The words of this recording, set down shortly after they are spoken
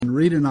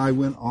Rita and I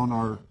went on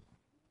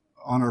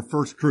our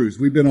first cruise.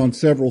 We've been on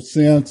several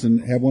since and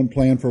have one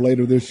planned for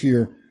later this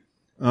year.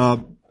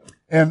 And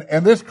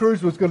this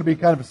cruise was going to be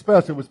kind of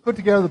special. It was put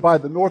together by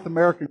the North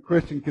American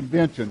Christian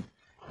Convention.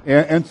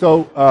 And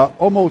so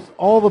almost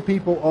all the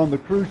people on the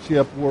cruise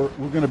ship were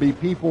going to be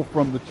people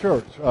from the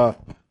church,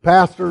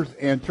 pastors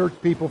and church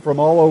people from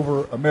all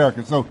over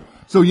America.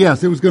 So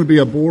yes, it was going to be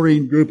a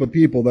boring group of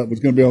people that was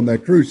going to be on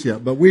that cruise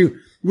ship. But we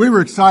were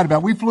excited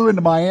about it. We flew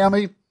into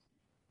Miami,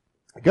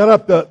 got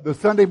up the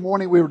Sunday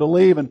morning we were to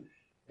leave, and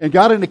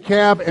got in a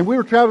cab, and we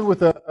were traveling with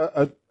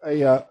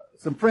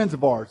some friends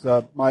of ours.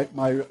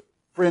 My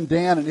friend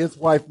Dan and his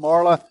wife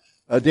Marla.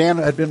 Dan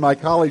had been my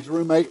college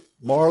roommate.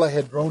 Marla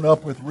had grown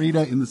up with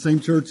Rita in the same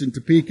church in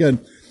Topeka.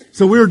 And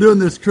so we were doing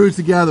this cruise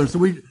together. So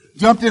we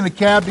jumped in a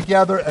cab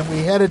together and we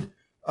headed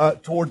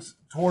towards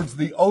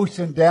the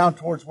ocean, down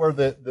towards where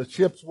the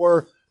ships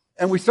were.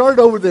 And we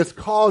started over this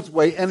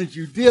causeway, and as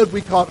you did, we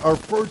caught our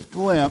first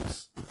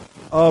glimpse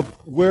of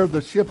where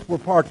the ships were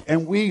parked.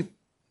 And we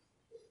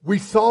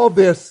saw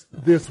this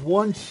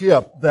one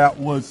ship that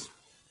was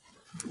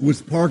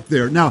parked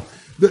there. Now,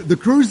 the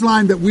cruise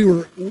line that we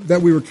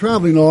were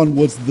traveling on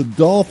was the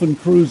Dolphin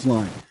Cruise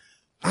Line.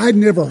 I'd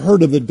never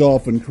heard of the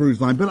Dolphin Cruise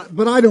Line,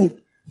 but I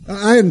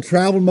hadn't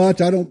traveled much.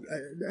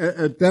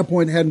 At that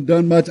point hadn't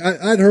done much.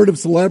 I'd heard of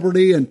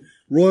Celebrity and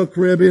Royal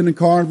Caribbean and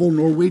Carnival,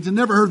 Norwegian.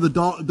 Never heard of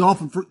the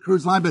Dolphin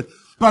Cruise Line, but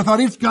I thought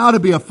it's got to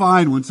be a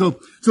fine one. So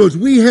as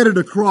we headed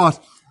across,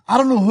 I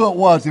don't know who it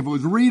was, if it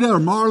was Rita or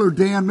Marla or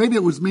Dan, maybe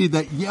it was me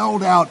that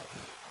yelled out,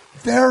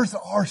 "There's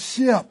our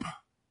ship."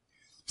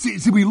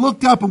 See, we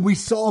looked up and we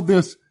saw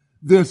this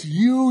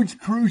huge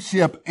cruise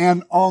ship,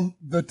 and on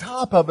the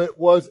top of it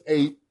was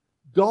a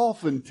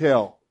dolphin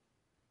tail.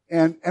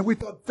 And we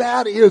thought,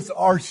 that is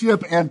our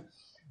ship. And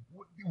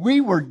we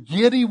were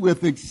giddy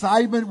with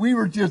excitement. We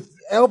were just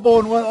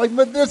elbowing one, like,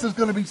 but this is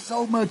going to be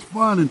so much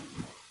fun. And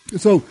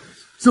so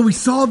we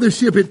saw this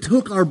ship. It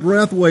took our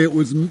breath away. It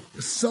was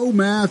so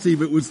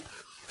massive. It was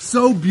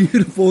so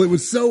beautiful. It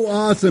was so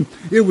awesome.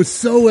 It was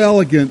so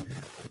elegant.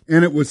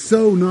 And it was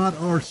so not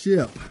our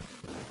ship.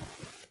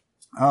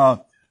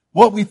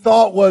 What we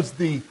thought was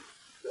the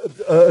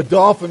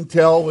dolphin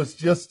tail was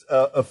just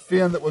a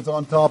fin that was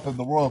on top of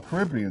the Royal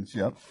Caribbean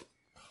ship.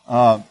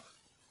 Was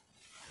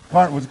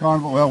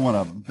Carnival? Well, one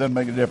of them. Doesn't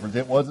make a difference.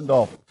 It wasn't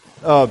Dolphin.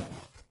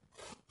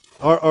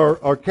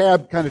 Our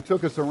cab kind of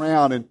took us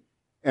around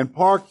and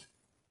parked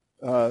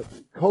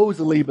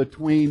cozily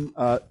between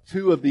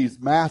two of these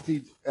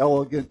massive,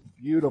 elegant,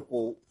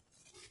 beautiful,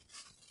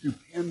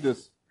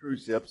 stupendous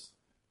cruise ships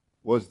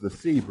was the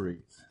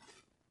Seabreeze.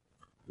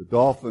 The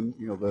Dolphin,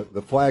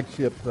 the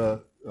flagship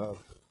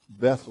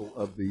vessel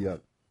of the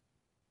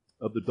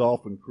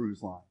Dolphin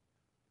Cruise Line.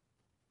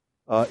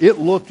 It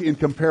looked in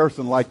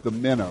comparison like the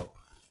Minnow.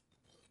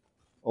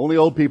 Only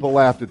old people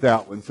laughed at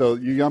that one. So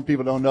you young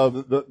people don't know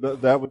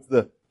that was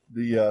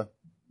the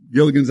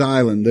Gilligan's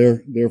Island,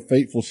 their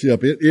fateful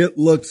ship. It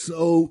looked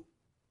so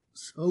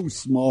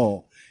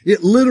small.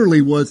 It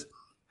literally was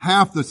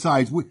half the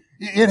size.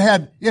 It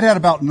had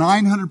about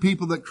 900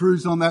 people that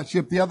cruised on that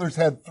ship. The others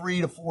had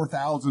 3,000 to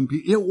 4,000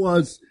 people. It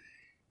was,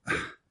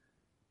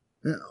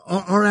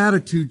 our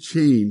attitude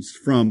changed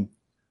from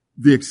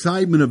the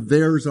excitement of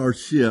there's our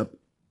ship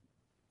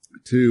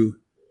to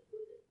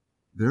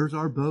there's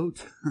our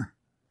boat.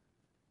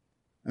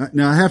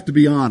 Now I have to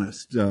be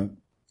honest.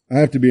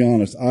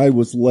 I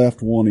was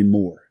left wanting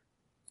more.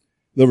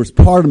 There was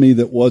part of me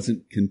that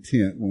wasn't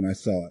content when I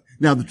saw it.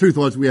 Now the truth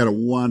was we had a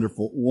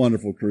wonderful,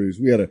 wonderful cruise.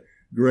 We had a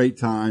great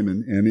time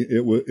and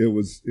it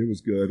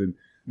was good. And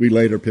we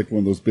later picked one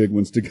of those big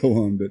ones to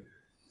go on.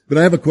 But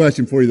I have a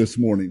question for you this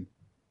morning.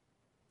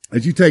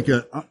 As you take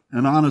an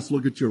honest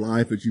look at your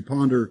life, as you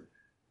ponder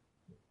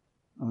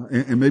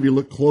and maybe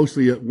look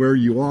closely at where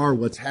you are,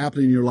 what's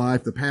happening in your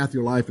life, the path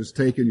your life has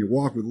taken, your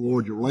walk with the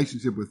Lord, your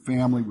relationship with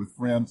family, with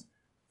friends.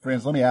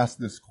 Friends, let me ask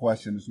this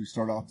question as we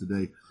start off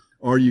today.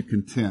 Are you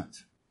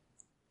content?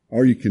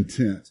 Are you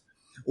content?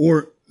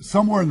 Or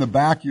somewhere in the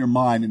back of your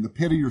mind, in the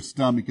pit of your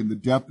stomach, in the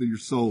depth of your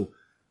soul,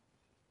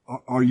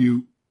 are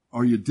you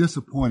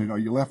disappointed? Are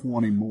you left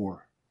wanting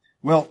more?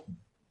 Well,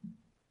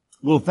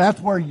 if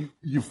that's where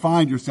you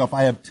find yourself,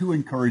 I have two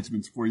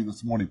encouragements for you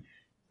this morning.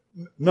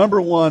 Number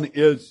one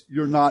is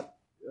you're not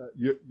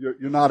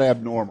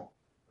abnormal.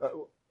 A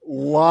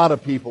lot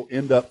of people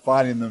end up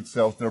finding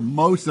themselves there.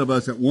 Most of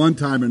us at one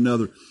time or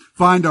another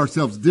find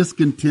ourselves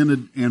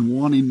discontented and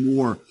wanting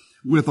more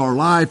with our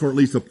life, or at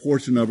least a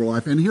portion of our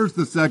life. And here's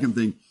the second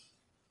thing.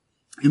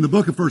 In the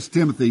book of 1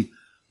 Timothy,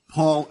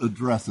 Paul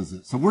addresses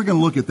it. So we're going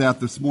to look at that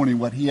this morning,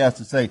 what he has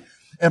to say.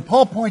 And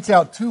Paul points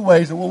out two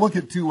ways, and we'll look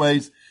at two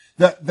ways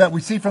that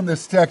we see from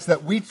this text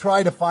that we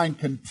try to find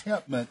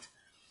contentment,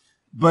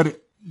 but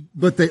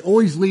they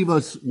always leave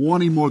us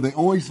wanting more. They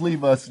always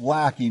leave us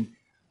lacking.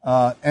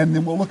 And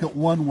then we'll look at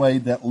one way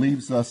that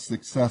leaves us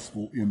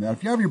successful in that.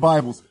 If you have your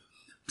Bibles,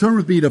 turn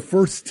with me to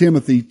 1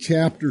 Timothy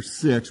chapter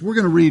 6. We're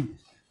going to read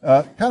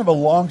kind of a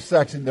long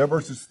section there,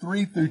 verses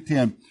 3 through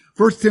 10.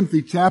 1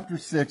 Timothy chapter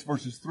 6,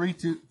 verses 3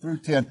 through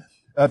 10.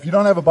 If you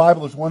don't have a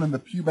Bible, there's one in the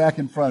pew back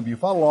in front of you.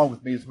 Follow along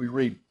with me as we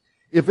read.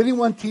 If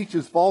anyone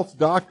teaches false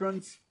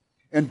doctrines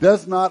and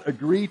does not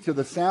agree to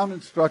the sound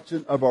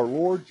instruction of our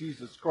Lord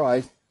Jesus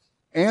Christ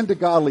and to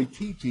godly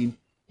teaching,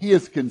 he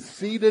is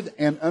conceited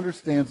and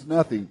understands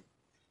nothing.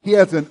 He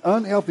has an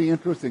unhealthy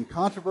interest in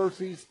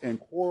controversies and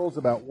quarrels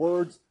about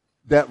words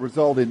that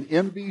result in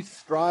envy,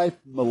 strife,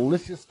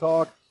 malicious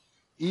talk,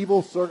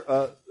 evil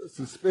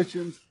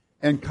suspicions,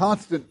 and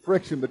constant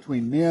friction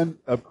between men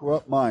of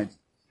corrupt minds,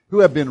 who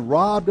have been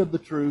robbed of the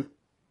truth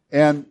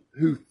and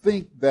who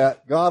think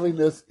that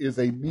godliness is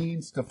a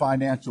means to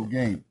financial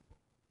gain.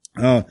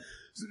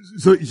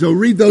 So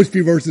read those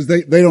two verses.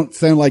 They don't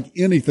sound like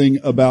anything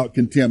about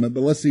contentment,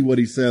 but let's see what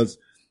he says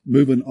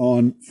moving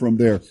on from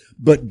there.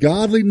 But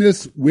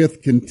godliness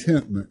with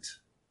contentment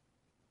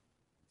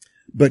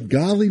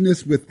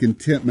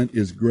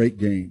is great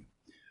gain.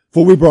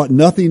 For we brought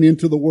nothing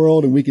into the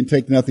world, and we can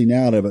take nothing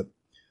out of it.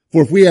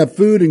 For if we have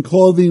food and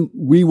clothing,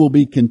 we will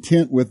be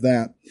content with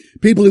that.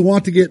 People who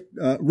want to get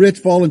rich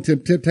fall into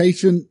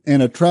temptation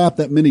and a trap,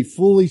 that many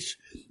foolish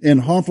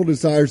and harmful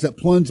desires that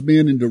plunge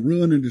men into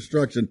ruin and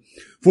destruction.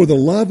 For the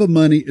love of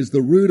money is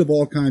the root of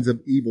all kinds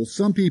of evil.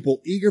 Some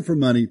people, eager for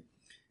money,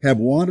 have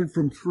wandered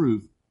from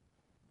truth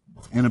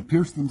and have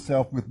pierced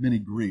themselves with many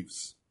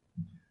griefs.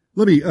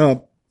 Let me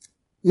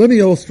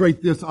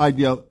illustrate this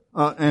idea.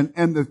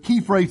 And the key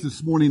phrase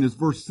this morning is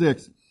verse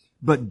 6.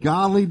 But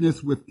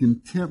godliness with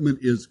contentment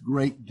is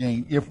great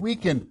gain. If we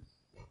can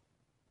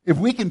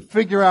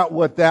figure out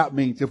what that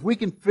means, if we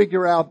can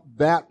figure out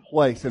that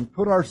place and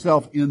put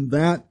ourselves in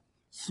that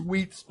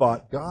sweet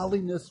spot,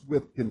 godliness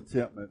with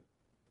contentment,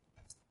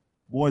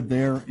 boy,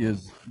 there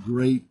is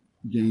great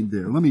gain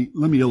there. Let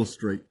me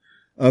illustrate.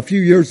 A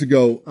few years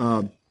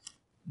ago,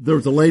 there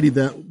was a lady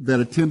that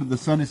attended the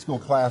Sunday school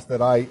class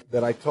that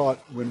I taught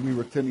when we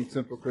were attending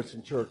Central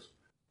Christian Church.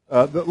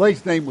 The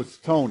lady's name was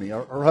Tony.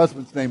 Her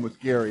husband's name was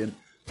Gary. And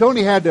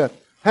Tony had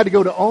to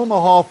go to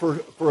Omaha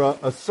for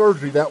a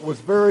surgery that was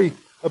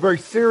a very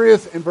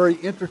serious and very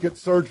intricate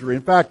surgery.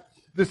 In fact,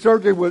 the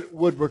surgery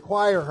would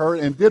require her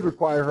and did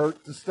require her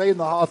to stay in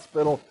the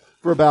hospital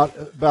for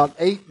about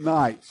 8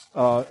 nights.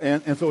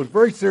 And so it was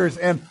very serious.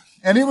 And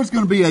it was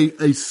going to be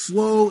a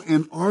slow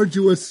and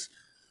arduous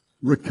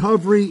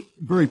recovery,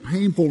 very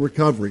painful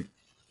recovery.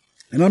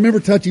 And I remember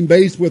touching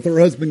base with her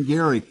husband,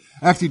 Gary.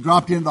 I actually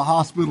dropped into the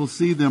hospital to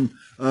see them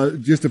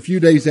just a few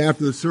days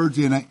after the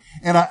surgery.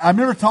 And I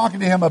remember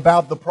talking to him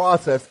about the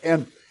process.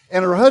 And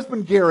her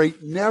husband, Gary,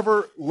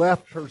 never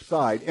left her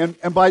side.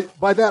 And by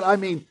that, I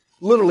mean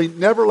literally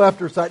never left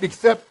her side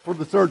except for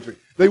the surgery.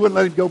 They wouldn't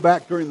let him go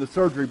back during the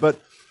surgery. But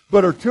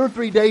her 2 or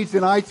 3 days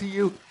in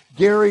ICU,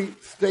 Gary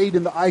stayed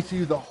in the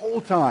ICU the whole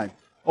time,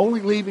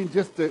 only leaving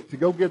just to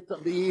go get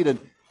something to eat and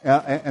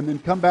then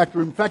come back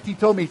to him. In fact, he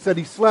told me, he said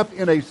he slept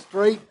in a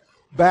straight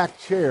back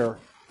chair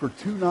for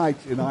 2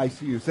 nights in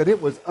ICU. Said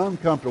it was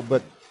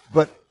uncomfortable,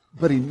 but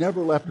he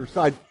never left her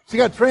side. She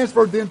got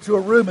transferred then to a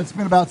room and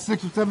spent about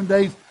 6 or 7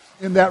 days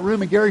in that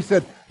room. And Gary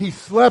said he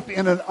slept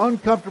in an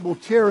uncomfortable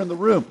chair in the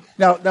room.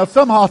 Now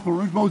some hospital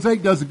rooms,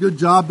 Mosaic does a good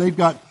job. They've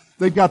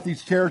got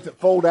these chairs that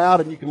fold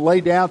out and you can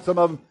lay down. Some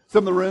of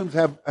the rooms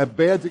have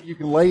beds that you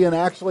can lay in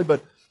actually,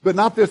 but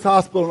not this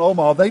hospital in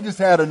Omaha. They just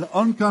had an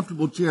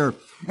uncomfortable chair.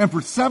 And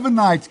for 7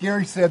 nights,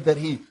 Gary said that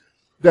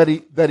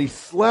he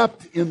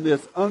slept in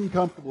this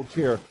uncomfortable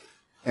chair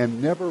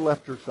and never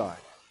left her side.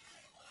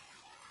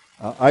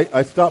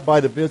 I stopped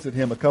by to visit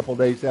him a couple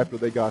days after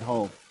they got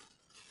home,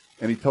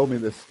 and he told me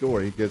this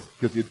story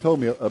because he told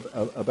me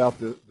about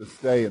the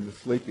stay and the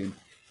sleeping.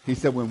 He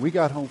said, when we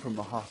got home from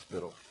the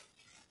hospital,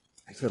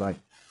 he said,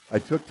 I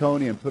took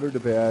Tony and put her to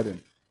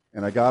bed,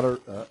 and I got her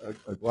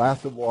a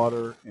glass of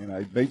water, and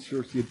I made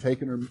sure she had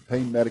taken her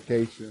pain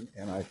medication,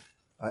 and I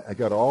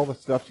got all the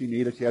stuff she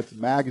needed. She had some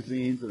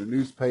magazines and a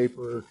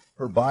newspaper,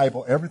 her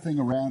Bible, everything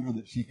around her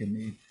that she could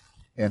need.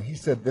 And he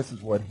said this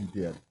is what he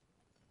did.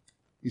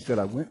 He said,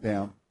 I went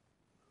down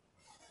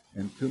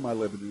into my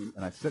living room,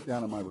 and I sat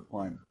down in my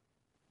recliner.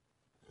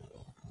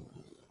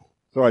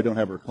 Sorry, I don't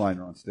have a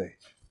recliner on stage.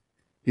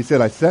 He said,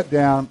 I sat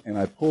down, and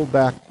I pulled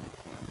back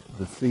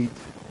the seat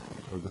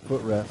or the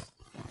footrest.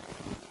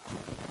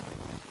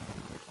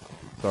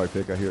 Sorry,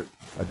 Pick, I hear it.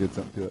 I did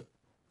something to it.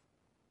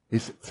 He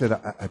said,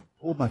 I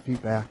pulled my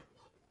feet back.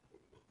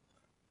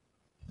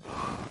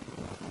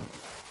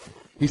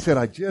 He said,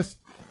 I just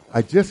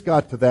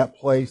got to that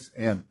place,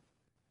 and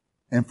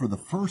for the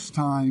first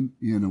time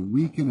in a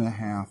week and a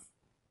half,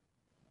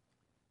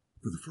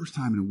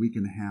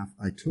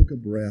 I took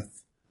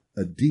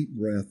a deep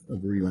breath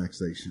of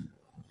relaxation.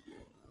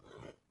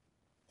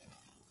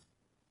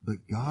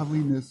 But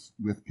godliness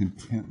with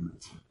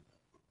contentment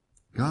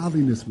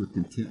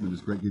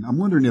is great. I'm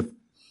wondering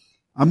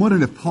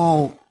if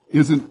Paul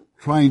isn't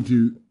trying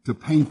to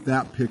paint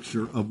that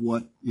picture of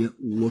what it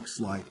looks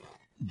like.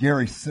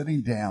 Gary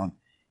sitting down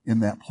in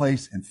that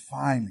place and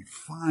finally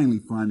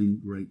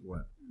finding great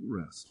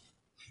rest.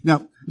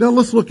 Now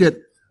let's look at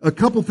a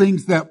couple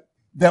things that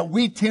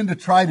we tend to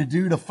try to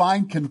do to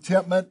find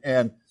contentment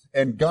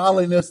and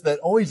godliness that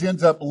always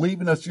ends up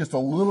leaving us just a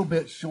little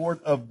bit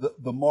short of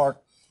the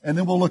mark. and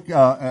then we'll look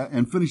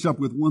and finish up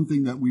with one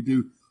thing that we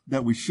do,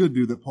 that we should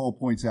do, that Paul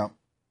points out.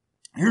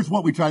 Here's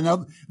what we try.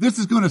 Now, this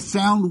is going to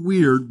sound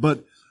weird,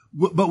 but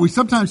we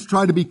sometimes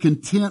try to be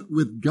content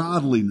with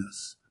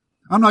godliness.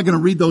 I'm not going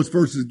to read those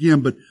verses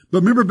again, but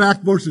remember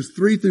back verses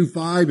 3 through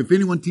 5, if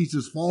anyone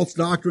teaches false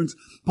doctrines,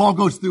 Paul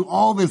goes through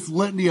all this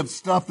litany of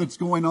stuff that's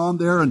going on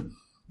there.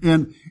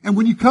 And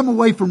when you come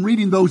away from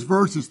reading those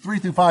verses 3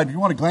 through 5, if you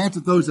want to glance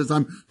at those as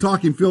I'm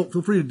talking, feel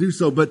free to do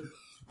so. But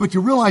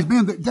you realize,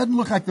 man, it doesn't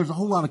look like there's a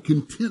whole lot of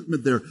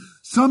contentment there.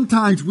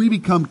 Sometimes we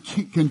become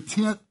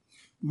content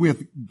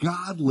with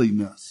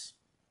godliness.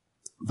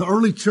 The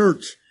early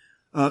church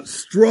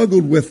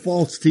struggled with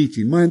false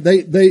teaching. Man,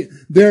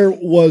 there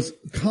was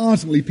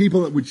constantly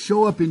people that would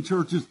show up in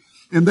churches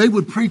and they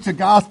would preach a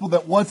gospel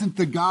that wasn't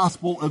the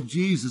gospel of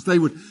Jesus. They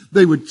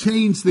would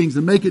change things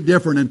and make it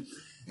different.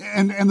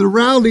 And the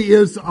reality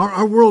is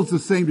our world's the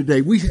same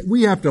today.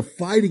 We have to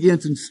fight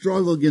against and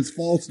struggle against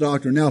false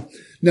doctrine.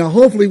 Now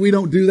hopefully we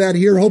don't do that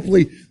here.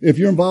 Hopefully if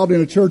you're involved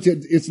in a church,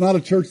 it's not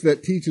a church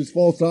that teaches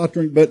false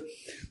doctrine,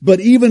 but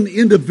even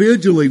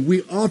individually,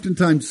 we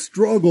oftentimes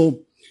struggle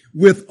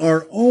with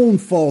our own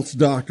false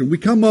doctrine. We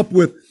come up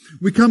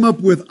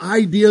with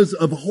ideas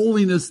of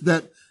holiness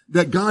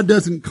that God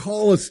doesn't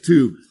call us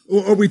to,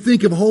 or we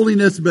think of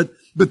holiness, but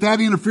that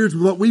interferes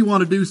with what we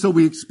want to do, so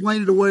we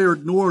explain it away or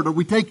ignore it, or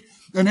we take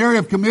an area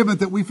of commitment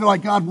that we feel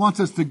like God wants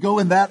us to go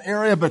in that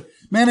area, but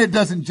man, it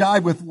doesn't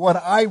jive with what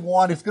I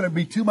want. It's going to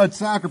be too much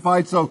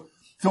sacrifice, so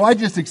I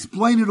just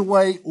explain it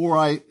away or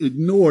I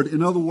ignore it.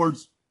 In other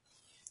words,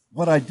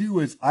 what I do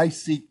is I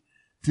seek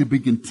to be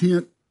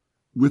content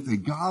with a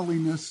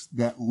godliness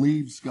that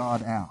leaves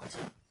God out.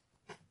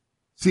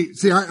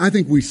 See, I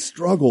think we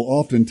struggle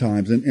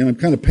oftentimes, and I'm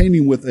kind of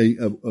painting with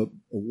a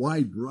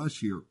wide brush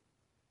here.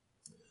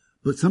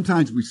 But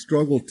sometimes we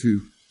struggle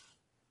to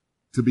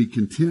be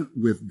content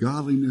with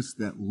godliness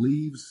that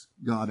leaves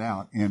God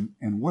out, and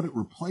what it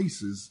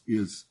replaces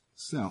is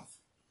self.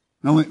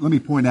 Now let me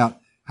point out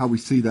how we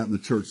see that in the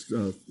church,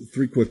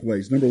 3 quick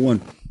ways. Number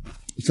one,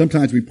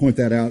 sometimes we point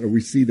that out or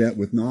we see that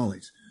with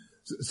knowledge.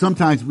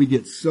 Sometimes we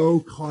get so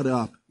caught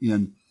up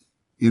in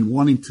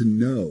wanting to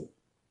know,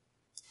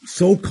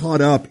 so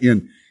caught up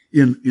in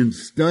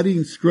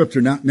studying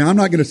Scripture. Now I'm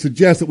not going to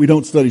suggest that we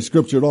don't study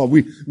Scripture at all.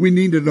 We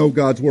need to know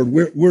God's Word.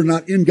 We're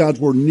not in God's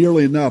Word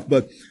nearly enough,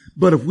 but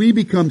if we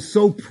become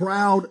so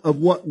proud of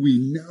what we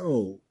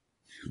know,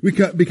 we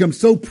become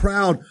so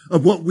proud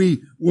of what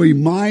we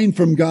mine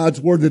from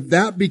God's Word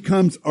that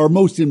becomes our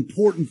most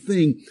important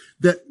thing,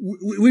 that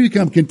we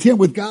become content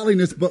with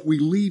godliness, but we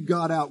leave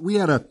God out. We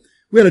had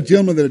a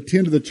gentleman that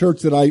attended the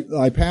church that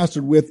I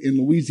pastored with in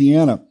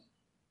Louisiana.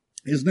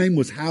 His name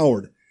was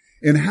Howard.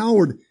 And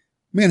Howard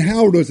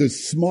was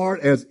as smart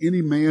as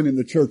any man in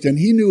the church. And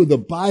he knew the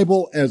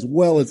Bible as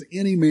well as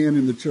any man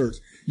in the church.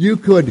 You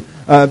could,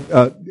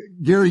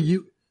 Gary,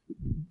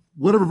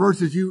 whatever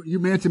verses you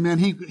mentioned, man,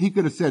 he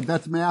could have said,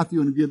 that's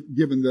Matthew, and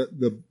given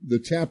the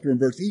chapter and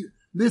verse.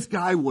 This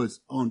guy was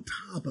on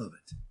top of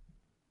it.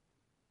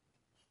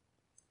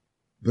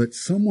 But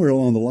somewhere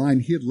along the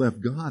line, he had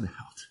left God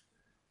out.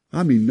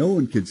 I mean, no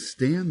one could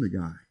stand the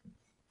guy.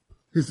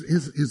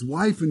 His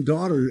wife and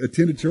daughter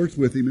attended church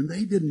with him, and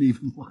they didn't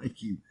even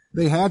like him.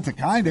 They had to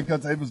kind of,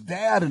 because it was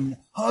dad and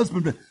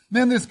husband. But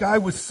man, this guy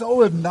was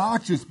so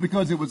obnoxious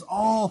because it was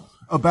all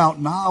about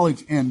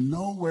knowledge and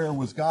nowhere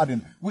was God.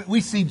 And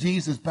we see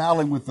Jesus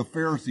battling with the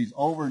Pharisees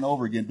over and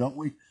over again, don't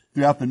we?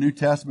 Throughout the New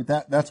Testament,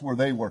 that's where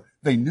they were.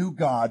 They knew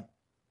God,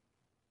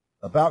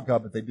 about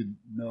God, but they didn't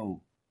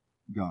know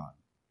God.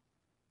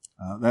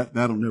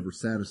 That'll never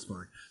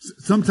satisfy.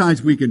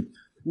 Sometimes we can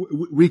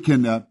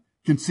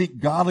seek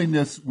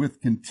godliness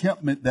with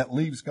contentment that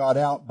leaves God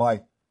out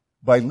by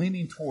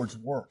leaning towards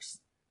works.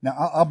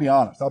 Now, I'll be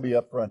honest. I'll be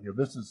upfront here.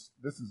 This is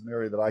an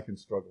area that I can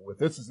struggle with.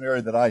 This is an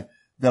area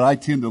that I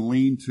tend to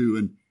lean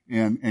to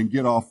and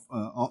get off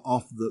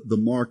the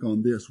mark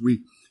on this.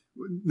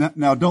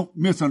 Now don't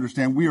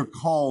misunderstand. We are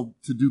called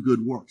to do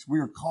good works. We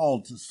are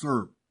called to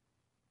serve.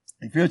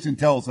 Ephesians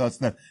tells us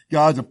that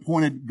God's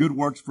appointed good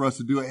works for us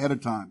to do ahead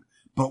of time,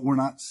 but we're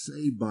not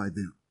saved by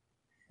them.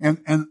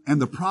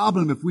 And the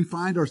problem, if we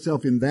find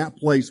ourselves in that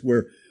place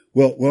where,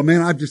 well,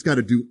 man, I've just got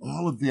to do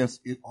all of this,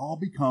 it all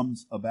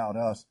becomes about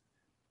us.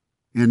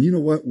 And you know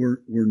what?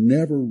 We're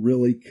never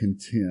really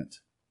content.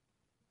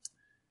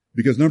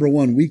 Because number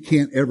one, we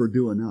can't ever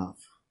do enough.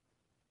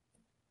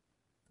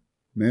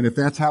 Man, if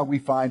that's how we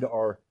find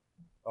our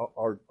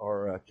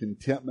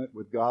contentment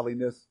with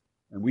godliness,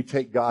 and we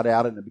take God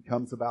out and it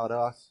becomes about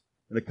us,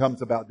 and it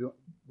comes about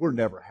we're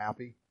never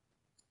happy.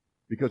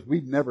 Because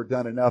we've never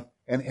done enough.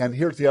 And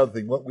here's the other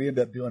thing. What we end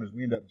up doing is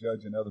we end up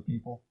judging other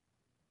people.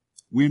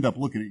 We end up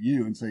looking at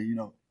you and say,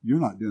 you're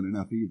not doing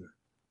enough either.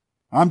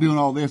 I'm doing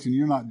all this and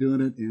you're not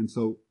doing it. And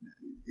so,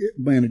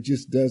 it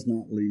just does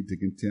not lead to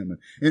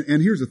contentment.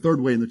 And here's a third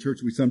way in the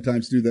church we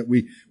sometimes do that.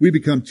 We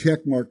become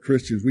checkmark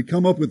Christians. We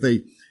come up with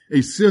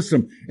a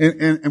system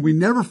and we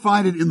never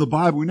find it in the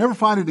Bible. We never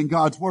find it in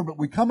God's Word, but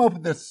we come up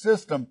with this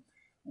system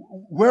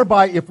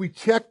whereby if we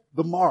check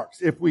the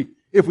marks, if we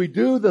if we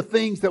do the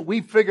things that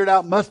we've figured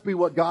out must be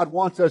what God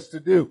wants us to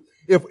do,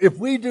 if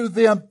we do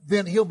them,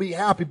 then He'll be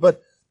happy.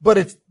 But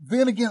it's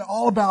then again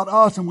all about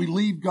us, and we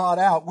leave God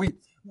out.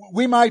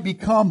 We might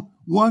become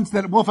ones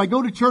that, well, if I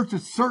go to church a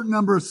certain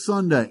number of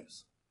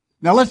Sundays.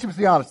 Now let's just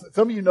be honest.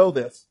 Some of you know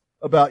this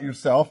about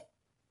yourself.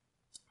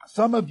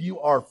 Some of you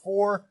are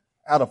 4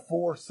 out of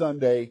 4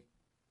 Sunday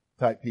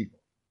type people.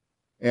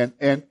 And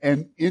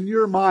in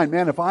your mind,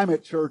 man, if I'm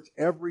at church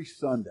every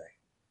Sunday,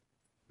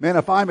 then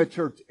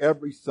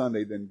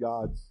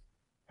God's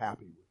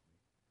happy with me.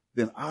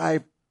 Then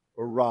I've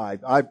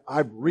arrived.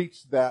 I've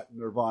reached that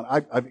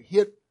nirvana. I've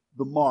hit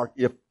the mark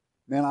if,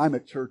 man, I'm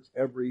at church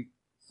every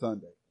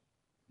Sunday.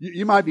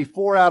 You might be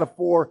 4 out of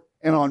 4,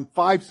 and on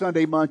 5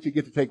 Sunday months, you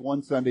get to take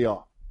 1 Sunday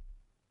off.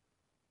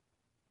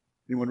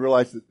 Anyone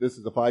realize that this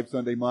is a 5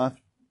 Sunday month?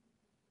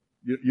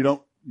 You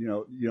don't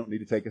need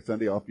to take a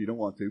Sunday off if you don't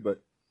want to,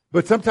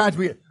 but sometimes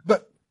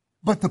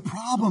but the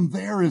problem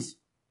there is,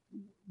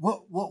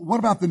 what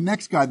about the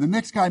next guy? The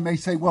next guy may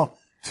say, well,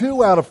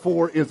 2 out of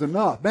 4 is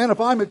enough. Man,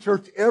 if I'm at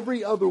church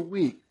every other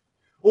week,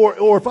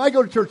 or if I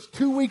go to church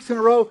 2 weeks in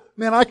a row,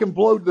 man, I can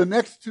blow the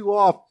next 2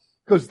 off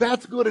because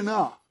that's good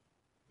enough.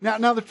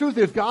 Now the truth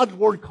is God's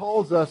Word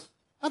calls us,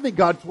 I think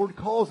God's Word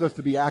calls us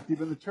to be active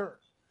in the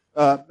church.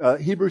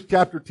 Hebrews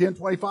chapter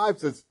 10:25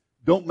 says,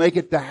 don't make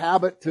it the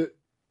habit to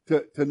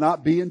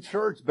not be in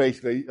church,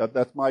 basically.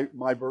 That's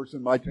my verse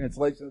and my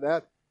translation of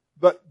that.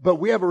 But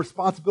we have a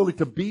responsibility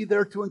to be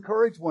there to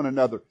encourage one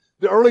another.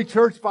 The early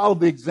church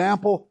followed the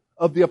example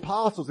of the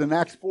apostles in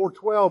Acts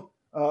 4:12,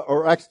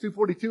 or Acts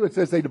 2:42. It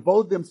says they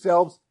devoted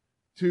themselves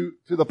to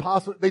the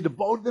apostles. They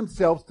devoted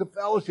themselves to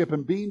fellowship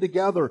and being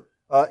together,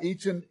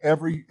 each and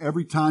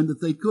every time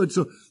that they could.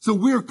 So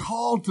we're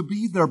called to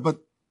be there, but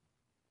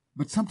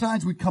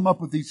sometimes we come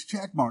up with these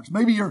check marks.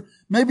 Maybe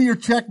your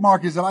check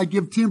mark is that I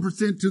give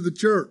 10% to the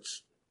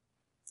church.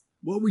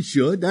 Well, we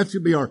should. That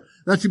should be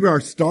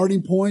our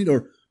starting point,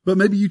 but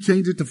maybe you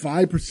change it to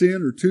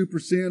 5% or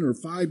 2% or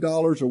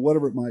 $5 or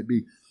whatever it might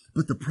be.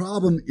 But the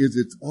problem is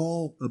it's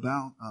all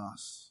about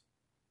us.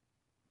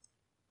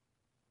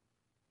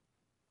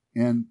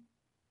 And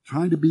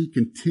trying to be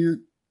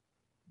content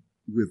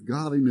with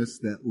godliness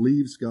that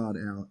leaves God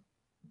out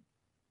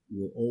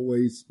will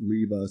always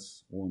leave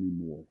us wanting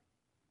more.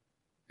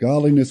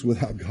 Godliness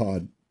without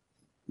God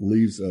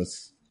leaves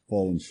us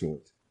falling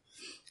short.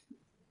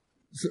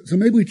 So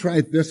maybe we try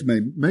it this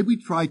way. Maybe we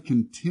try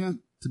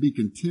to be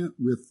content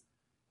with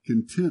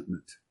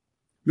contentment.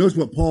 Notice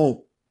what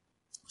Paul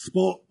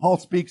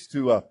speaks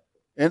to,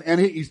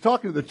 and he's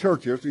talking to the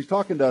church here, so he's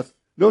talking to us.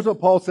 Notice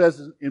what Paul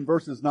says in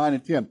verses 9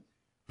 and 10.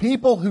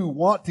 People who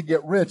want to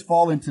get rich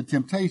fall into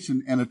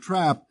temptation and a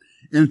trap,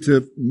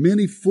 into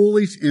many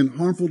foolish and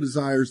harmful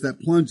desires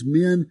that plunge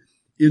men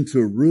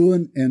into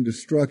ruin and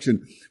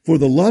destruction. For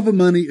the love of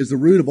money is the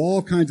root of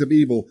all kinds of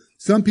evil.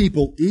 Some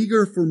people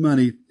eager for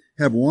money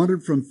have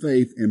wandered from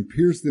faith and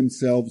pierced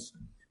themselves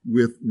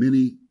with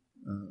many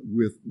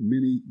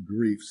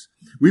griefs.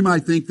 We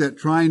might think that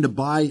trying to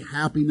buy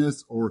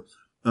happiness or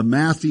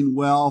amassing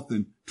wealth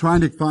and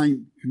trying to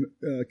find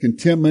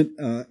contentment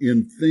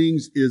in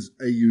things is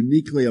a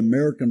uniquely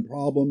American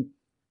problem,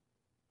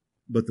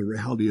 but the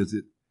reality is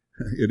it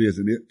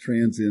isn't. It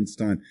transcends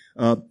time.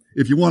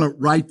 If you want to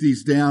write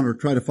these down or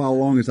try to follow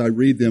along as I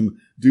read them,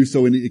 do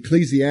so. In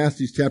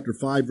Ecclesiastes chapter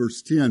 5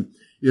 verse 10,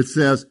 it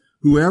says,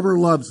 whoever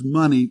loves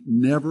money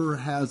never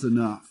has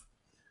enough.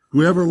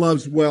 Whoever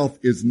loves wealth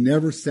is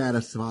never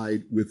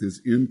satisfied with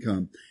his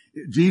income.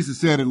 Jesus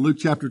said in Luke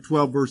chapter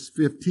 12 verse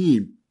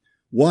 15,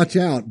 watch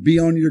out, be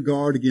on your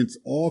guard against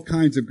all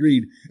kinds of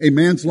greed. A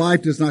man's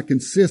life does not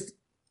consist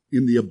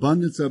in the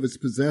abundance of his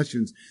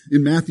possessions.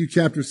 In Matthew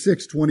chapter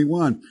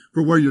 6:21,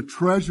 for where your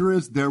treasure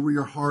is, there will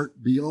your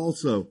heart be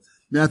also.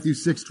 Matthew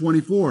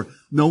 6:24,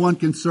 no one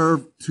can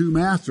serve 2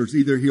 masters.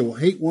 Either he will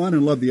hate one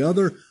and love the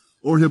other,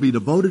 or he'll be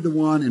devoted to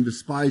one and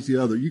despise the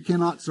other. You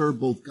cannot serve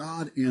both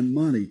God and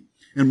money.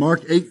 In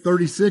Mark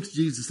 8:36,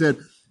 Jesus said,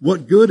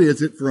 what good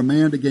is it for a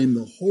man to gain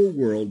the whole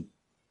world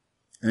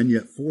and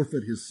yet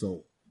forfeit his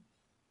soul?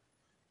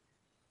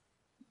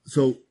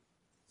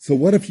 So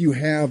what if you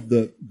have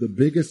the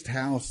biggest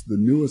house, the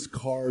newest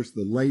cars,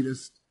 the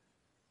latest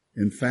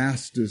and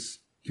fastest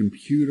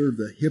computer,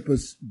 the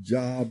hippest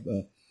job,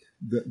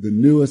 the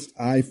newest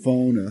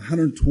iPhone, a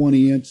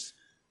 120-inch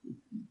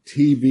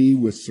TV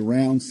with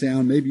surround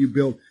sound. Maybe you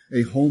built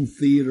a home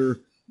theater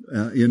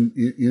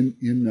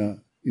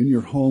in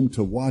your home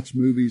to watch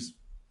movies,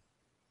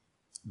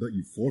 but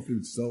you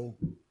forfeited soul.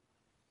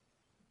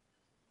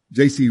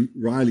 J.C.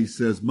 Riley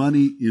says,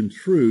 money in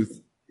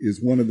truth is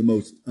one of the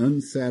most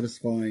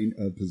unsatisfying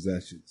of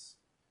possessions.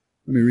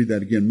 Let me read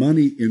that again.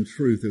 Money in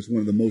truth is one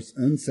of the most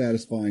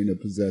unsatisfying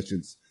of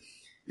possessions.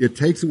 It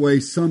takes away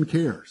some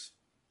cares,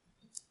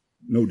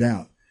 no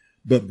doubt,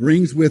 but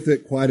brings with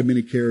it quite a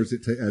many cares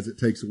as it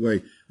takes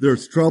away.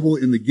 There's trouble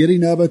in the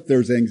getting of it.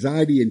 There's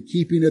anxiety in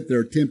keeping it. There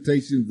are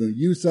temptations in the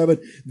use of it.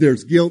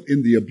 There's guilt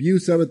in the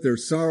abuse of it.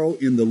 There's sorrow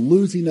in the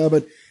losing of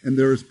it. And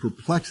there is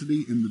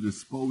perplexity in the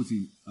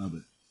disposing of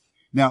it.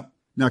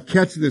 Now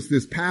catch this.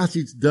 This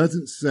passage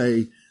doesn't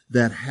say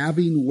that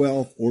having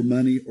wealth or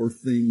money or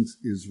things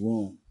is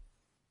wrong.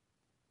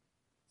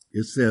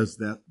 It says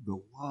that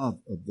the love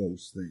of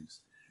those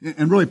things.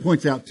 And really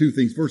points out two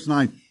things. Verse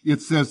 9,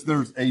 it says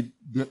there's a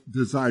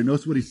desire.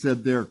 Notice what he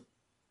said there.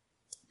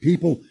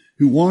 People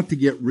who want to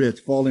get rich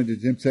fall into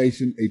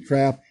temptation, a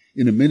trap,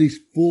 into many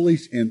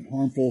foolish and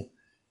harmful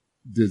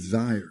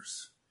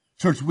desires.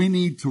 Church, we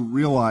need to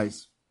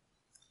realize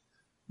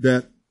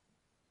that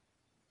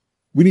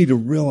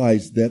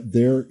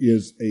there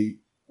is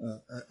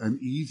an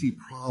easy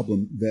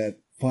problem that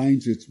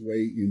finds its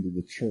way into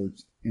the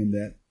church, and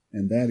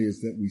that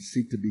is that we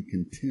seek to be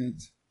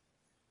content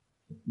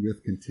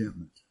with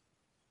contentment.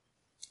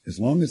 As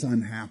long as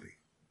I'm happy,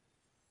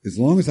 as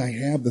long as I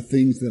have the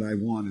things that I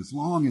want, as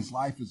long as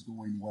life is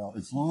going well,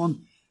 as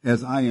long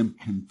as I am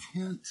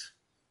content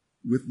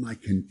with my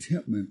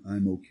contentment,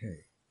 I'm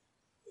okay.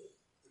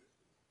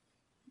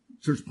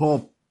 Church,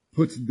 Paul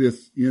puts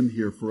this in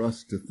here for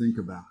us to think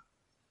about.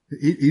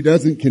 He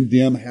doesn't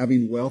condemn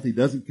having wealth. He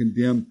doesn't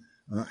condemn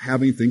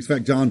having things. In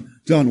fact,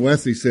 John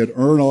Wesley said,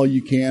 earn all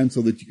you can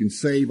so that you can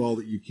save all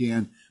that you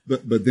can.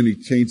 But then he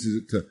changes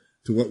it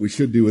to what we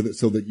should do with it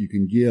so that you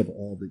can give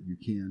all that you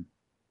can.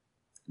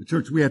 The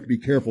church, we have to be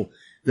careful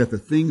that the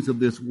things of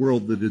this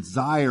world, the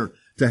desire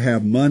to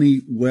have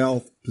money,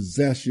 wealth,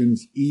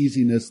 possessions,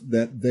 easiness,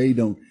 that they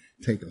don't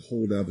take a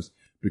hold of us,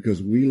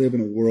 because we live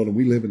in a world and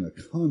we live in a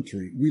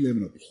country, we live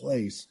in a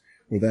place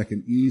where that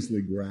can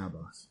easily grab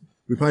us.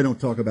 We probably don't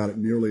talk about it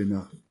nearly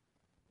enough.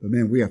 But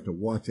man, we have to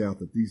watch out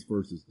that these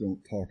verses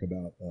don't talk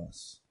about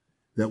us,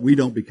 that we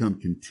don't become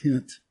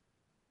content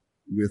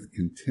with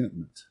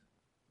contentment.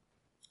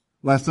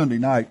 Last Sunday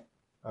night,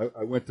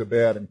 I went to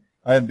bed, and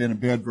I hadn't been in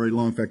bed very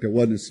long. In fact, I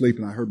wasn't asleep,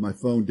 and I heard my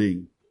phone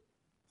ding.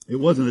 It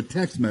wasn't a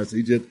text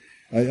message.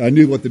 I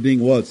knew what the ding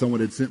was.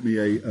 Someone had sent me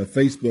a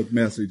Facebook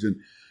message,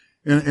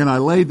 and I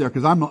laid there,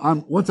 because I'm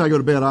once I go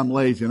to bed, I'm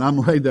lazy, and I'm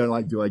laid there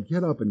like, do I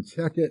get up and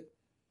check it?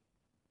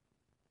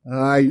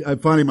 I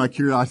finally, my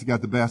curiosity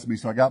got the best of me,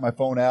 so I got my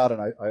phone out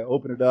and I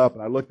opened it up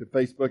and I looked at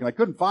Facebook, and I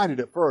couldn't find it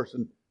at first,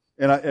 and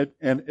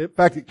in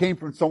fact it came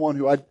from someone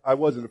who I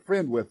wasn't a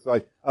friend with.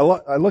 So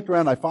I looked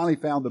around and I finally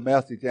found the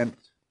message, and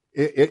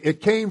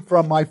it came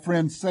from my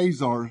friend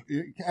Cesar.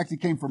 It actually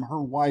came from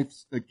her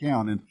wife's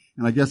account, and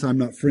I guess I'm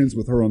not friends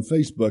with her on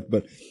Facebook,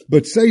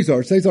 but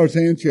Cesar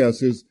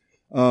Sanchez is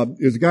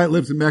a guy that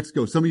lives in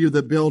Mexico. Some of you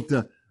that built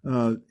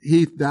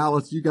Heath,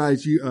 Dallas, you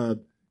guys,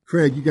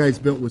 Craig, you guys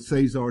built with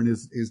Cesar and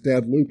his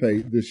dad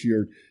Lupe this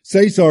year.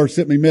 Cesar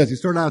sent me a message. He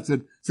started out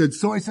and said,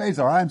 Soy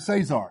Cesar, I'm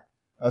Cesar.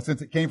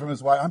 Since it came from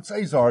his wife, I'm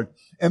Cesar.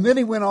 And then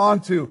he went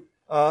on to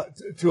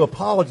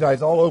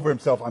apologize all over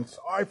himself. I'm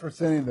sorry for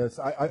sending this.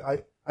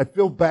 I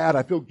feel bad.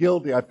 I feel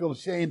guilty. I feel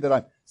ashamed that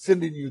I'm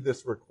sending you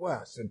this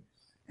request.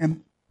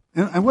 And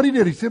what he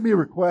did, he sent me a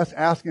request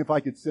asking if I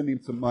could send him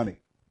some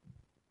money.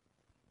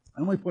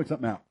 And let me point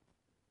something out.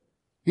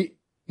 He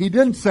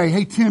didn't say,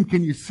 hey, Tim,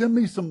 can you send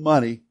me some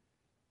money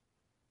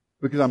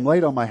because I'm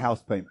late on my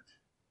house payment?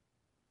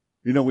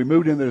 You know, we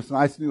moved into this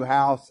nice new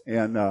house,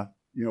 and,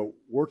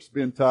 work's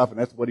been tough, and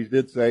that's what he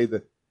did say,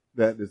 that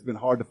it's been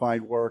hard to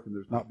find work and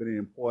there's not been any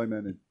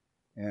employment.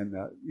 And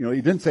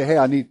he didn't say, hey,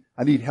 I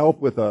need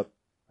help with a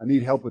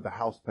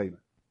house payment.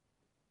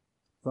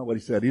 That's not what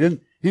he said. He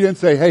didn't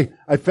say, hey,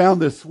 I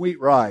found this sweet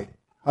ride.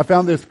 I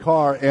found this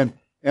car, and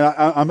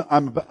I'm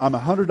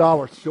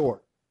 $100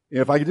 short. And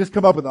if I could just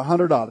come up with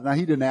 $100, now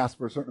he didn't ask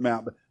for a certain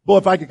amount, but boy,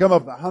 if I could come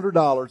up with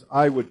 $100,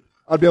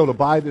 I'd be able to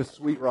buy this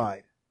sweet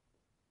ride.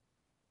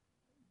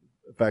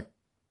 In fact,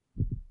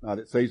 not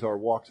that Cesar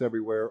walks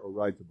everywhere or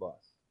rides a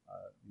bus.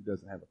 He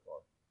doesn't have a car.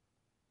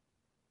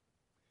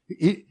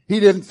 He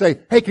didn't say,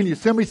 hey, can you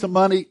send me some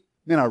money?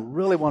 Man, I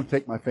really want to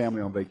take my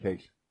family on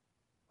vacation.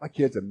 My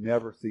kids have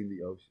never seen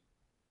the ocean.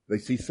 They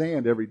see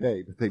sand every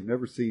day, but they've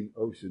never seen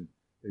ocean.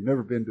 They've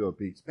never been to a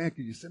beach. Man,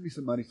 could you send me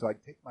some money so I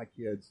can take my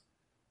kids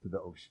to the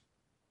ocean?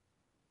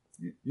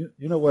 You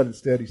know what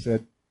instead he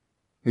said?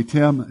 Hey,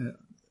 Tim,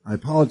 I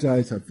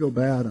apologize. I feel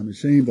bad. I'm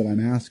ashamed that I'm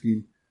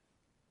asking.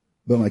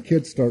 But my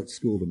kids start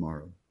school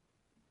tomorrow,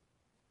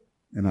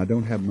 and I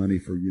don't have money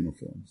for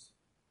uniforms.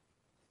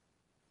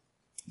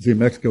 See, in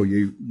Mexico,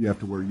 you have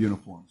to wear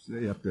uniforms.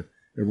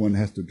 Everyone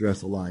has to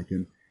dress alike.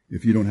 And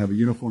if you don't have a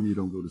uniform, you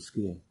don't go to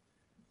school.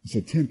 I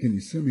said, Tim, can you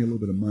send me a little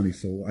bit of money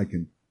so I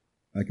can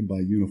buy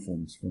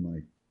uniforms for my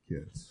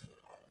kids?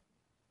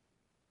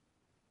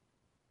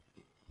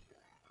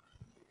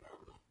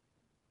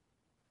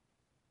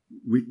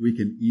 We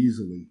can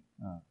easily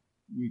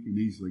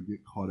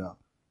get caught up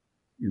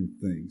in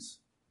things.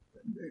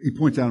 He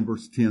points out in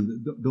verse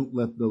 10 that don't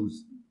let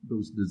those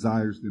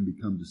desires then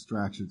become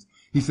distractions.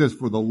 He says,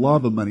 for the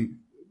love of money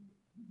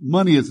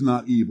is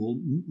not evil.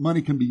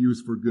 Money can be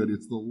used for good.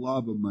 It's the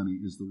love of money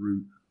is the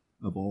root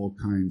of all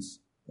kinds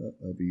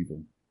of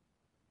evil.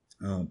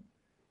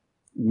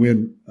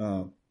 When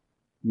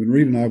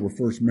Reed and I were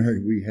first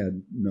married, we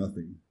had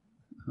nothing.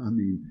 I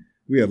mean,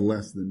 we had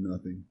less than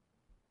nothing.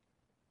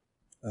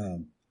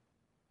 And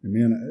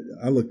man,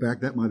 I look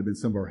back, that might have been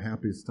some of our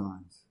happiest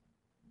times.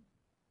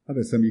 I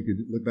bet some of you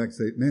could look back and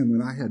say, man,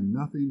 when I had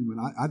nothing, when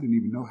I didn't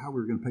even know how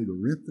we were going to pay the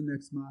rent the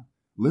next month,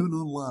 living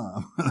on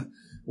love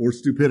or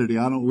stupidity.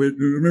 I don't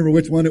remember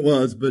which one it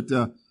was, but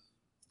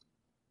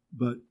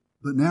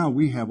now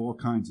we have all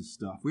kinds of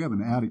stuff. We have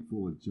an attic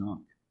full of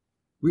junk.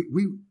 We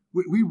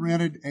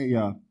rented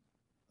a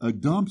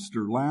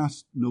dumpster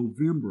last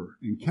November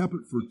and kept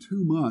it for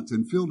 2 months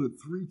and filled it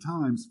 3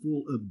 times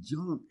full of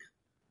junk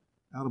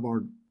out of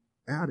our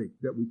attic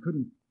that we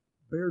couldn't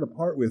bear to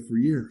part with for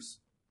years.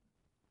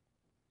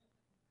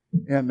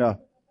 And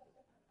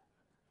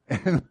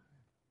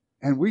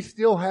we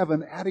still have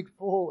an attic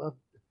full of.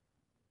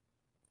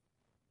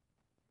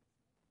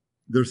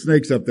 There's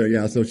snakes up there,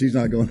 yeah. So she's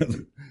not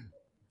going.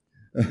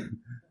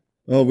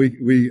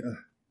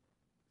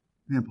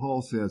 Man,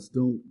 Paul says,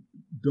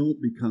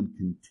 don't become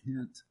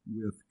content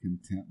with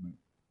contentment,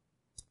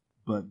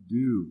 but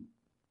do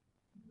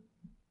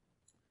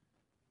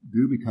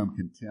become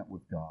content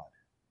with God.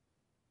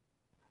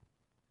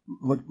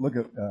 Look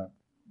at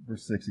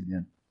verse 6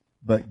 again.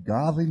 But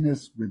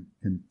godliness with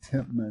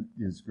contentment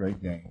is great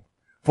gain.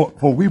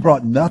 For we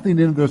brought nothing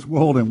into this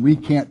world, and we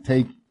can't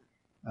take,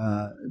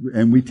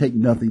 and we take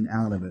nothing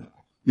out of it.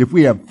 If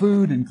we have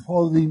food and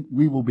clothing,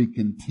 we will be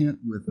content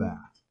with that.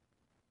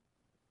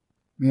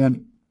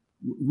 Man,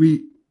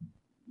 we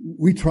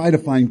try to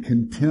find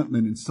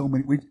contentment in so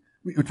many. We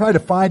try to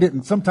find it,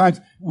 and sometimes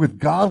with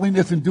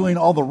godliness and doing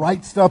all the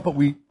right stuff, but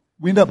we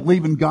end up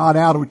leaving God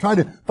out. Or we try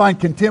to find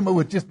contentment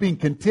with just being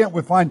content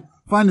with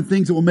finding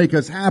things that will make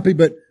us happy.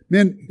 But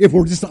man, if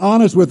we're just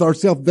honest with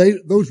ourselves,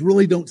 those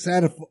really don't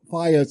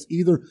satisfy us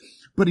either.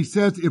 But he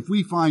says if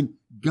we find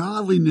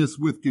godliness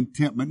with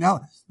contentment.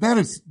 Now, that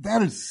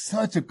is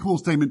such a cool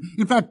statement.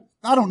 In fact,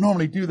 I don't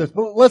normally do this,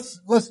 but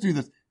let's do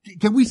this.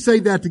 Can we say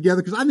that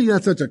together? Because I think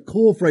that's such a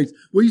cool phrase.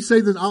 Will you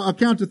say this? I'll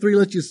count to 3.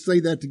 Let's just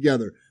say that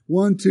together.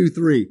 1, 2,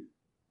 3.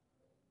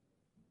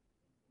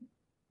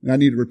 And I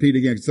need to repeat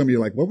again because some of you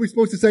are like, what are we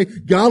supposed to say?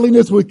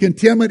 Godliness with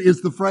contentment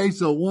is the phrase.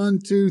 So 1,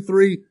 2,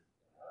 3.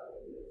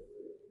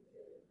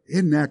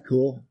 Isn't that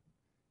cool?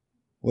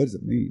 What does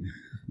it mean?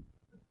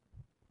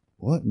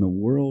 What in the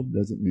world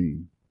does it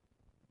mean?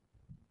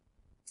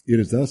 It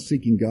is us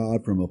seeking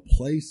God from a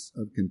place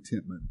of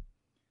contentment,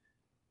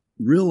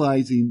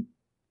 realizing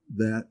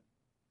that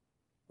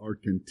our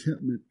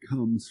contentment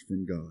comes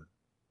from God.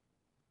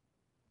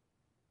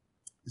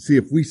 See,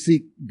 if we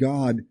seek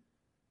God,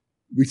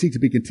 we seek to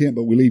be content,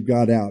 but we leave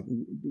God out,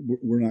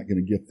 we're not going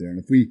to get there. And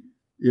if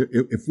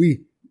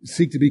we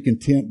seek to be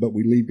content, but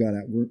we leave God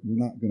out, we're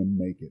not going to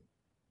make it.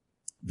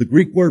 The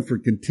Greek word for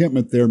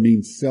contentment there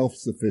means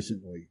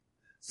self-sufficiency.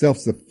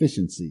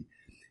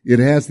 It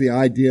has the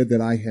idea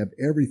that I have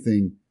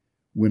everything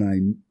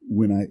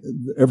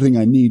everything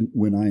I need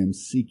when I am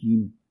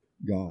seeking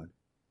God.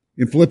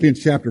 In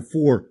Philippians chapter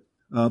 4,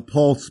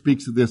 Paul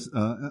speaks of this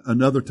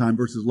another time,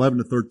 verses 11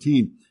 to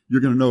 13.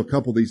 You're going to know a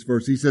couple of these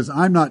verses. He says,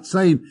 I'm not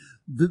saying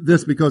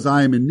this because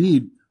I am in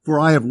need, for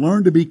I have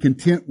learned to be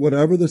content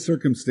whatever the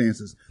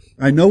circumstances.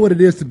 I know what it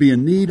is to be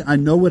in need. I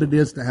know what it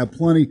is to have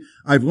plenty.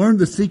 I've learned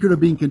the secret of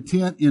being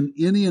content in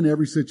any and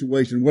every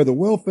situation, whether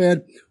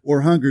well-fed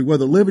or hungry,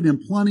 whether living in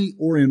plenty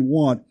or in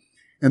want.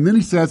 And then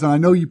he says, and I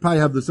know you probably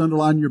have this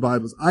underlined in your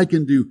Bibles, I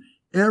can do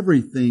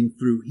everything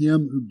through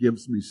him who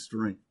gives me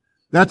strength.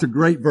 That's a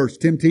great verse.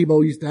 Tim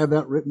Tebow used to have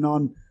that written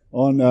on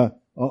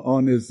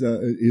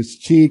his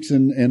cheeks,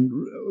 and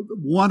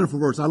wonderful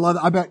verse. I love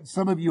it. I bet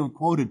some of you have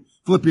quoted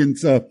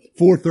Philippians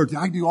 4:13.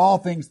 I can do all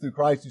things through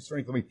Christ who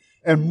strengthens me.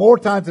 And more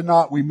times than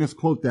not, we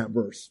misquote that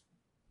verse.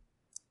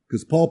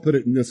 Because Paul put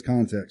it in this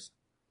context.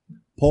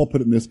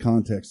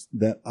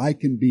 That I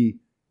can be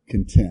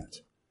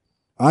content.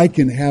 I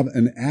can have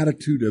an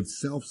attitude of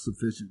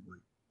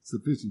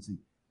self-sufficiency.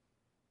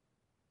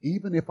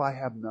 Even if I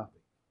have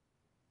nothing.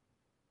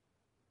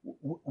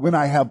 When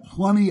I have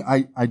plenty,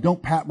 I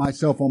don't pat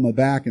myself on the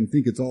back and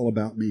think it's all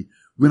about me.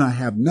 When I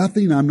have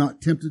nothing, I'm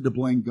not tempted to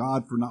blame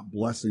God for not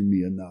blessing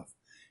me enough.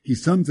 He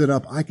sums it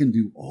up, I can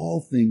do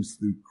all things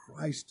through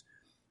Christ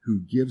who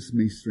gives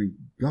me strength.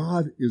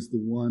 God is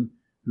the one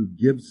who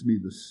gives me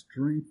the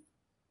strength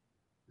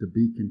to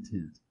be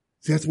content.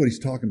 See, that's what he's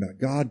talking about.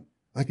 God,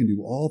 I can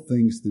do all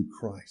things through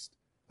Christ.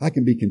 I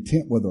can be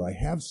content whether I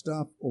have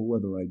stuff or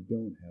whether I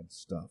don't have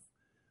stuff.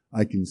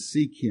 I can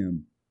seek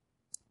him.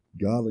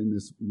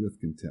 Godliness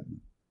with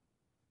contentment.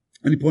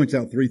 And he points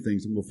out 3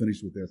 things, and we'll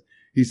finish with this.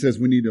 He says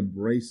we need to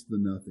embrace the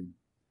nothing.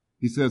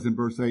 He says in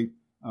verse 8,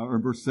 or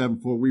verse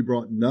 7, for we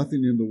brought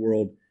nothing into the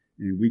world,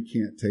 and we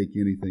can't take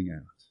anything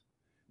out.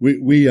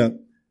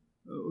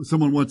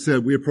 Someone once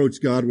said, we approach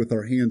God with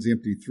our hands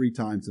empty 3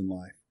 times in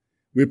life.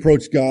 We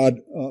approach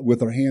God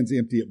with our hands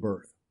empty at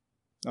birth.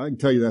 I can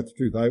tell you that's the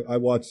truth. I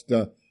watched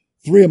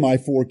 3 of my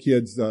 4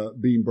 kids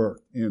being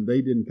birthed, and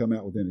they didn't come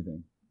out with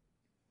anything.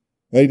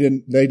 They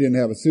didn't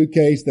have a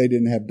suitcase. They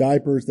didn't have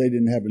diapers. They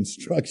didn't have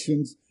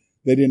instructions.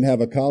 They didn't have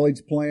a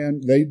college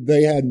plan.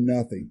 They had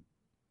nothing,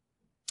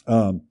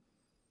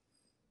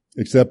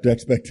 except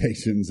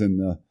expectations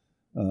and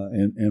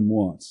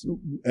wants.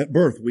 At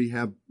birth, we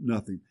have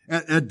nothing.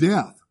 At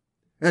death,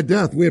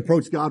 we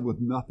approach God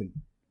with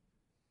nothing.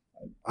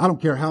 I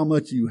don't care how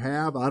much you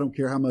have. I don't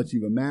care how much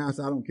you've amassed.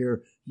 I don't care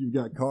if you've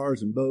got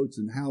cars and boats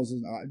and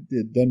houses.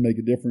 It doesn't make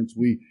a difference.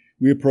 We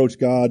approach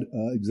God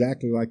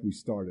exactly like we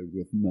started,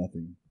 with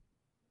nothing.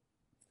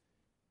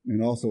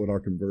 And also at our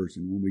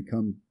conversion, when we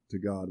come to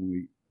God, when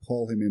we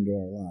call Him into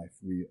our life,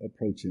 we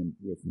approach Him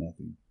with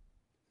nothing.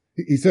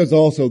 He says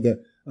also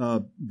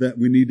that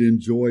we need to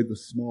enjoy the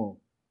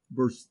small.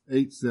 Verse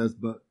 8 says,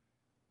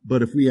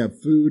 but if we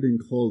have food and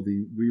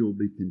clothing, we will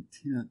be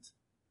content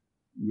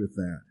with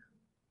that.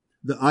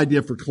 The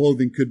idea for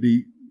clothing could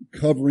be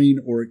covering,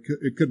 or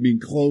it could mean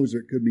clothes, or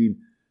it could mean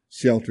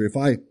shelter.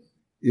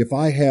 If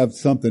I have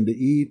something to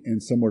eat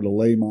and somewhere to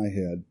lay my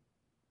head,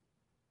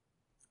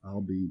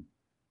 I'll be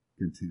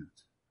content.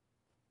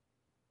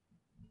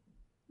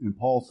 And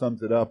Paul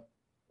sums it up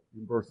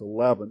in verse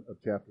 11 of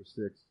chapter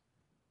 6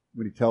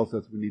 when he tells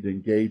us we need to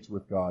engage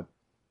with God.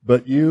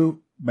 But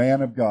you,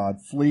 man of God,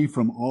 flee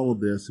from all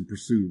of this and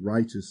pursue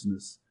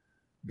righteousness,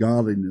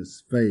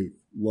 godliness, faith,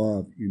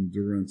 love,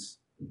 endurance,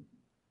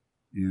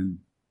 and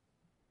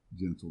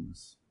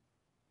gentleness.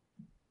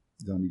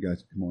 Don, you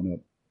guys come on up.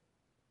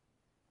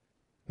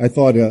 I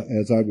thought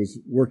as I was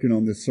working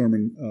on this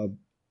sermon,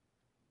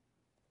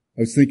 I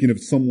was thinking of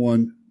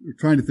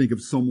trying to think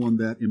of someone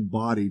that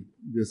embodied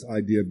this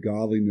idea of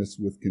godliness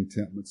with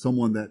contentment,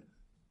 someone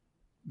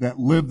that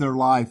lived their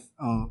life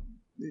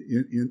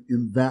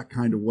in that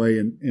kind of way.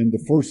 And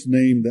the first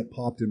name that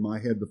popped in my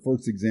head, the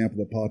first example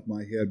that popped in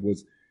my head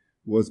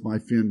was my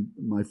friend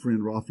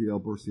Rafael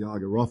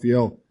Burciaga.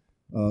 Rafael,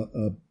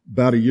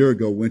 about a year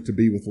ago, went to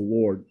be with the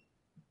Lord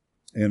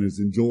and is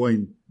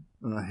enjoying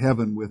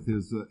heaven with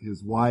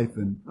his wife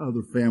and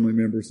other family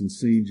members and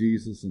seeing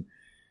Jesus.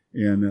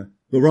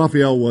 But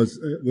Rafael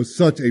was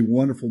such a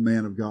wonderful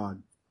man of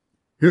God.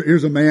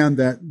 Here's a man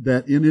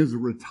that in his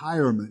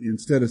retirement,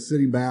 instead of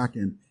sitting back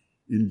and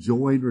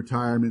enjoying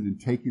retirement and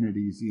taking it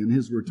easy, in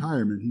his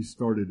retirement, he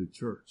started a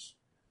church.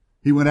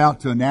 He went out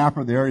to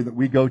Anapra, the area that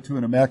we go to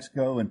in New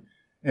Mexico, and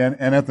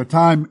at the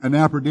time,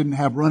 Anapra didn't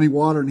have running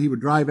water, and he would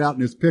drive out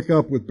in his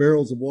pickup with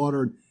barrels of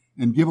water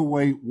and give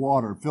away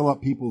water, fill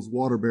up people's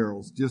water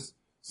barrels, just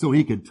so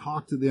he could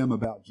talk to them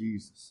about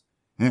Jesus.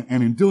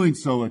 And in doing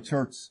so, a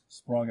church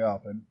sprung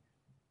up, and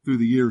through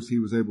the years, he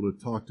was able to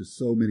talk to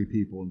so many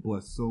people and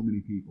bless so many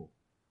people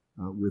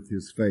with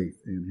his faith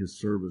and his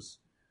service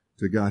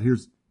to God.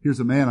 Here's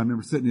a man, I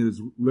remember sitting at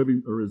his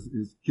living or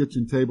his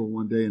kitchen table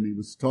one day, and he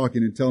was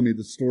talking and telling me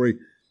the story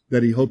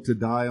that he hoped to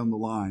die on the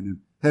line, and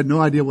had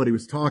no idea what he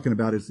was talking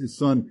about. His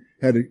son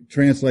had a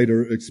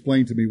translator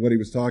explain to me what he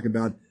was talking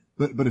about,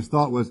 but his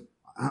thought was,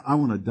 I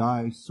want to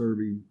die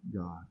serving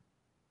God.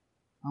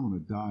 I want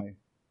to die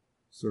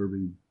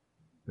serving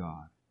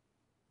God.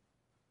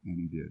 And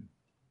he did.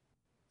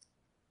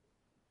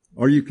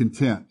 Are you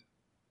content?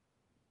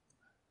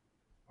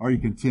 Are you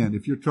content?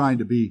 If you're trying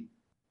to be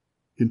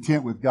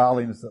content with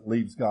godliness that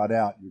leaves God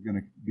out, you're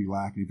going to be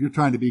lacking. If you're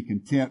trying to be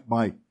content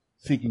by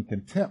seeking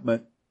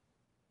contentment,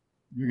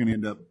 you're going to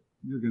end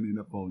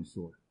up falling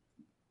short.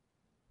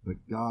 But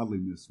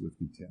godliness with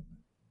contentment.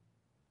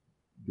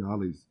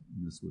 Godliness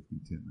with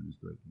contentment is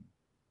great.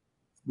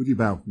 Would you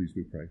bow with me as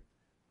we pray?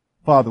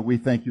 Father, we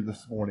thank you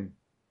this morning.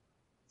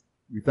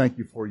 We thank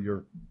you for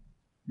your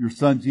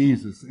Son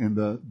Jesus and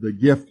the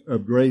gift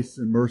of grace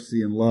and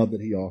mercy and love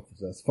that He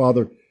offers us.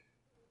 Father,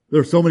 there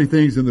are so many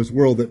things in this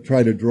world that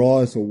try to draw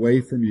us away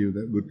from you,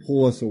 that would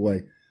pull us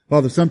away.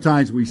 Father,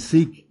 sometimes we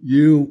seek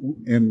you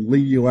and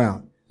leave you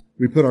out.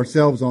 We put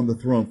ourselves on the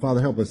throne.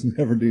 Father, help us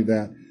never do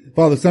that.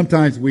 Father,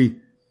 sometimes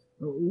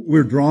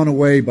we're drawn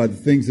away by the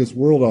things this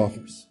world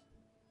offers.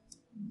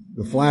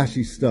 The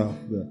flashy stuff,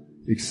 the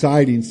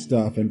exciting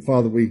stuff. And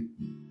Father, we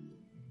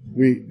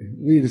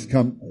just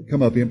come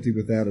up empty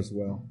with that as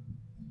well.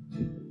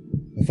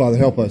 And Father,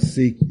 help us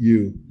seek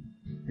you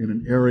in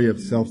an area of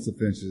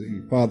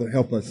self-sufficiency. Father,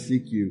 help us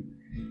seek you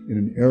in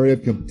an area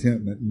of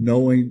contentment,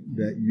 knowing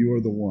that you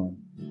are the one,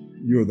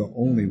 you are the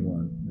only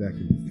one that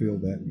can fulfill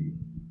that need.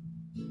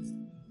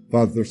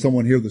 Father, if there's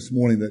someone here this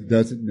morning that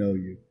doesn't know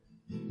you,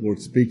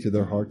 Lord, speak to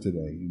their heart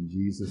today. In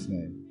Jesus'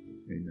 name,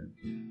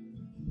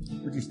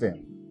 amen. Would you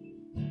stand?